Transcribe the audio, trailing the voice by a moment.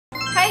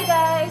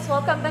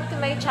Welcome back to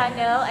my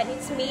channel, and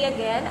it's me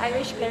again,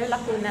 Irish Girl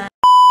BAKUNA.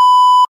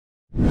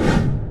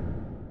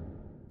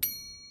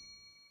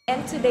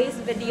 And today's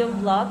video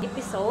vlog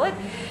episode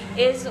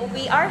is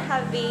we are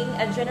having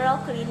a general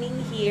cleaning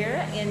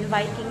here in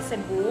Vikings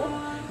Cebu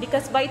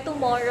because by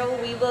tomorrow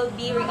we will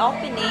be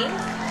reopening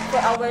for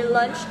our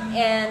lunch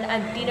and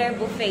a dinner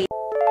buffet.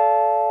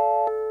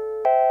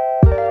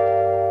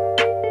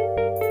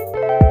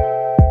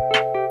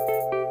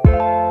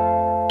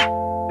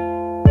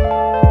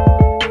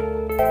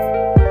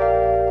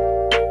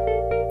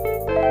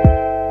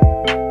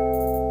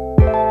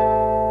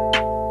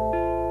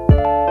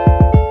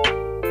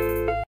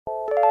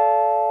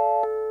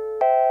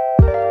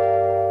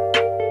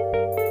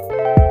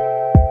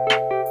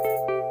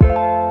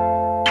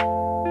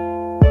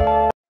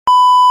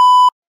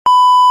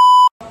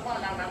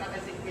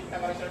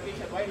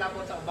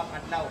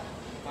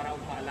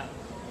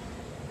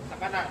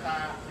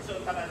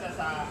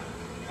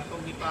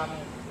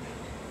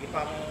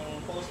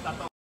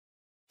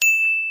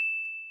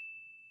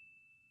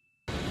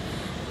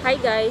 Hi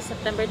guys,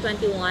 September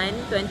 21,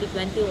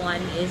 2021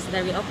 is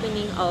the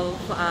reopening of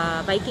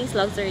Vikings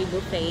Luxury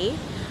Buffet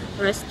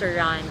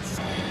restaurants.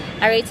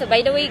 Alright, so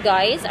by the way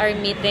guys, our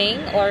meeting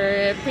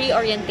or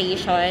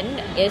pre-orientation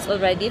is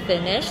already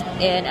finished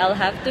and I'll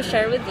have to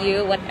share with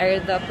you what are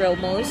the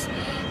promos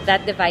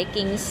that the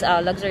Vikings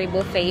Luxury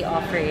Buffet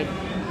offered.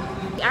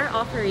 We are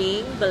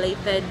offering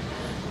belated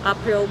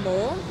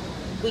promo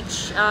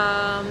which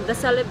the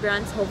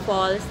celebrants who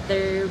falls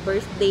their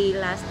birthday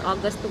last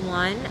August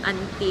 1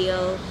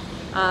 until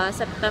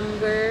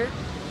September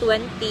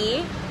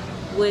 20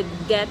 would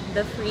get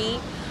the free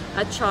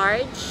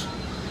charge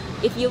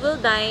if you will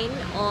dine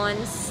on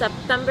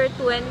September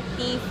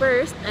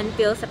 21st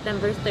until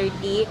September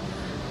 30,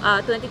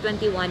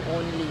 2021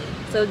 only.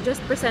 So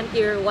just present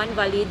your one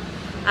valid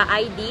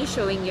ID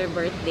showing your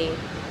birthday.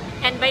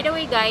 And by the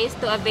way guys,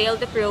 to avail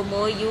the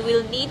promo, you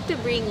will need to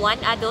bring one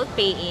adult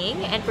paying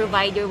and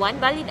provide your one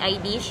valid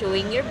ID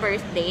showing your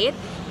birth date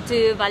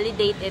to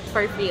validate it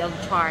for free of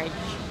charge.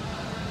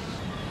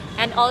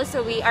 And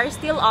also, we are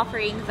still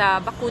offering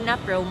the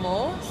BAKUNA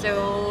promo.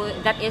 So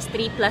that is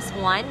 3+1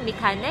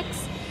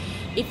 mechanics.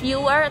 If you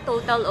are a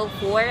total of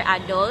 4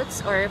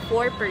 adults or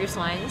 4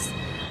 persons,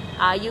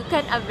 you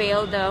can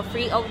avail the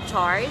free of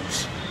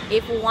charge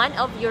if one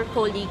of your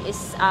colleague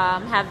is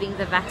having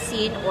the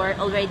vaccine or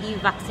already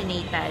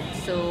vaccinated.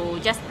 So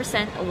just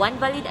present one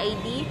valid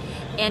ID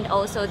and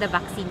also the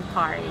vaccine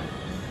card.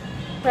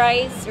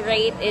 Price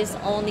rate is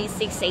only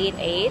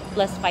 688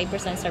 plus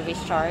 5% service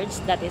charge.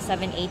 That is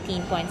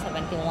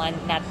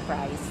 718.71 net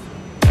price.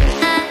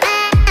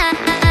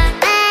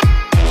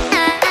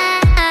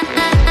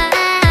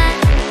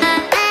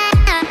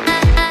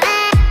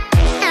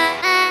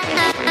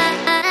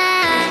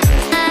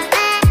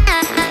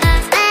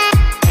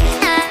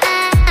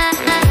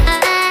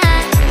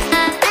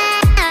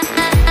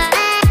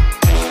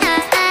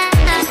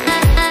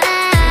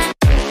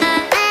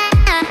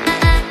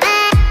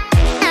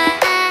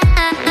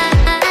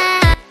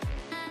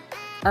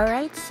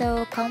 Alright,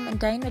 so come and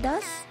dine with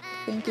us.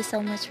 Thank you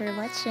so much for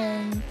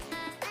watching.